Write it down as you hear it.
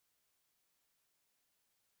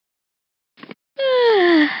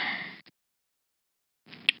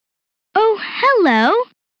Hello!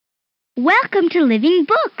 Welcome to Living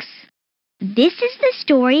Books. This is the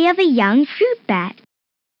story of a young fruit bat.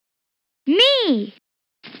 Me!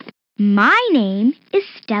 My name is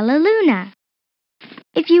Stellaluna.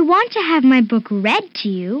 If you want to have my book read to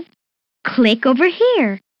you, click over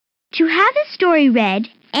here. To have a story read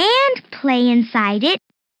and play inside it,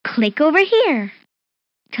 click over here.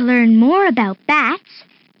 To learn more about bats,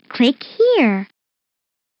 click here.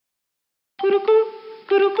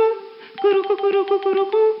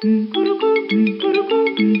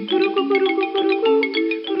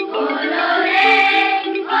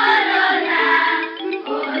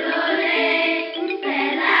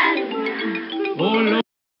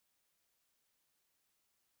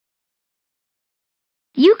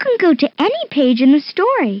 You can go to any page in the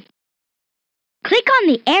story. Click on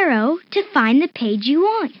the arrow to find the page you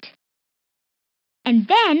want. And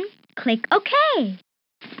then click OK.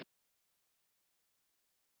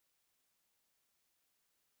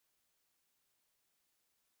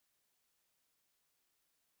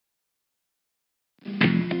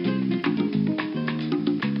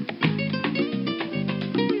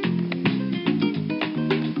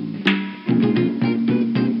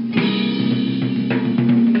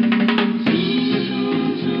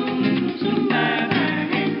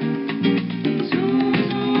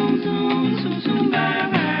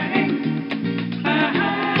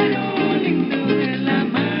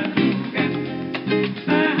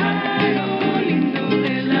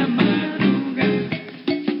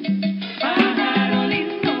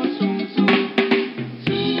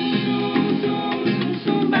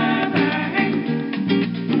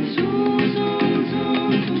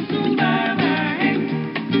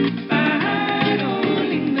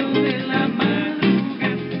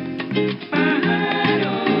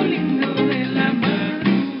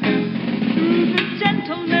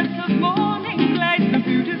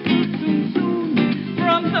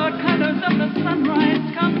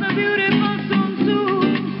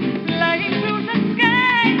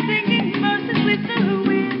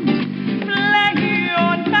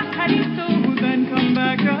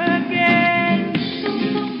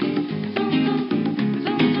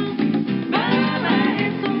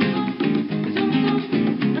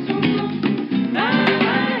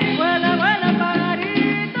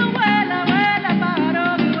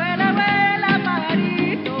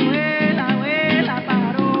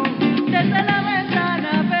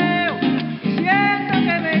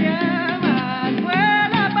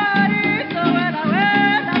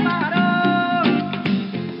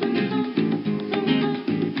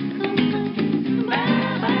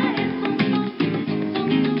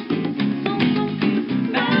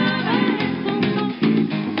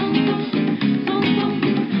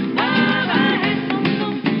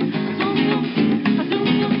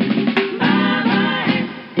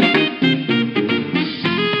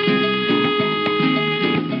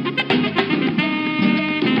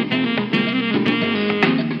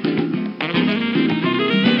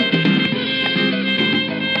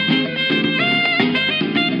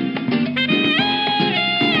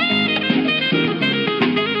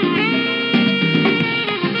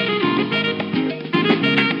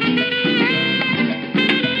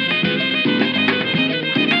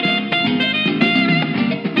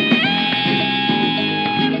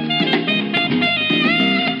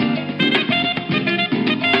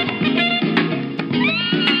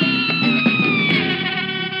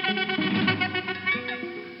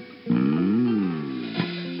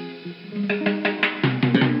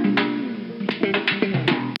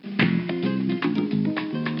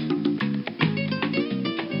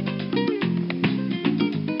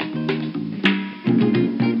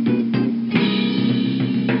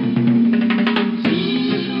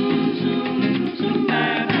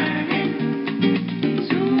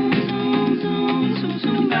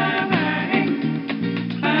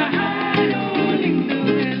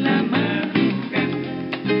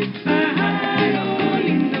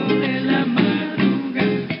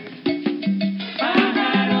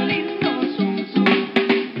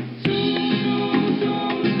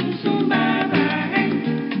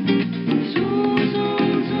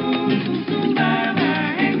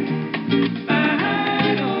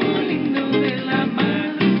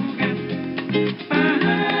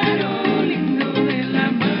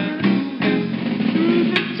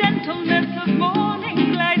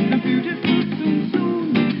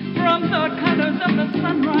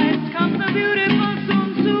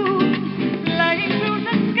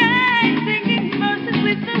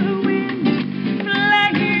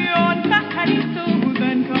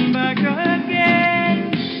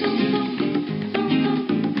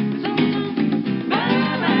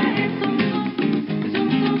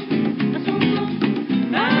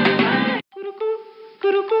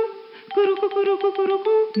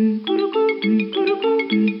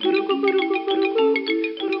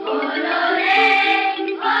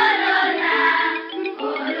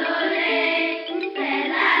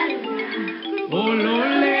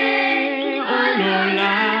 Olole,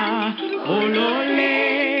 olola, olola.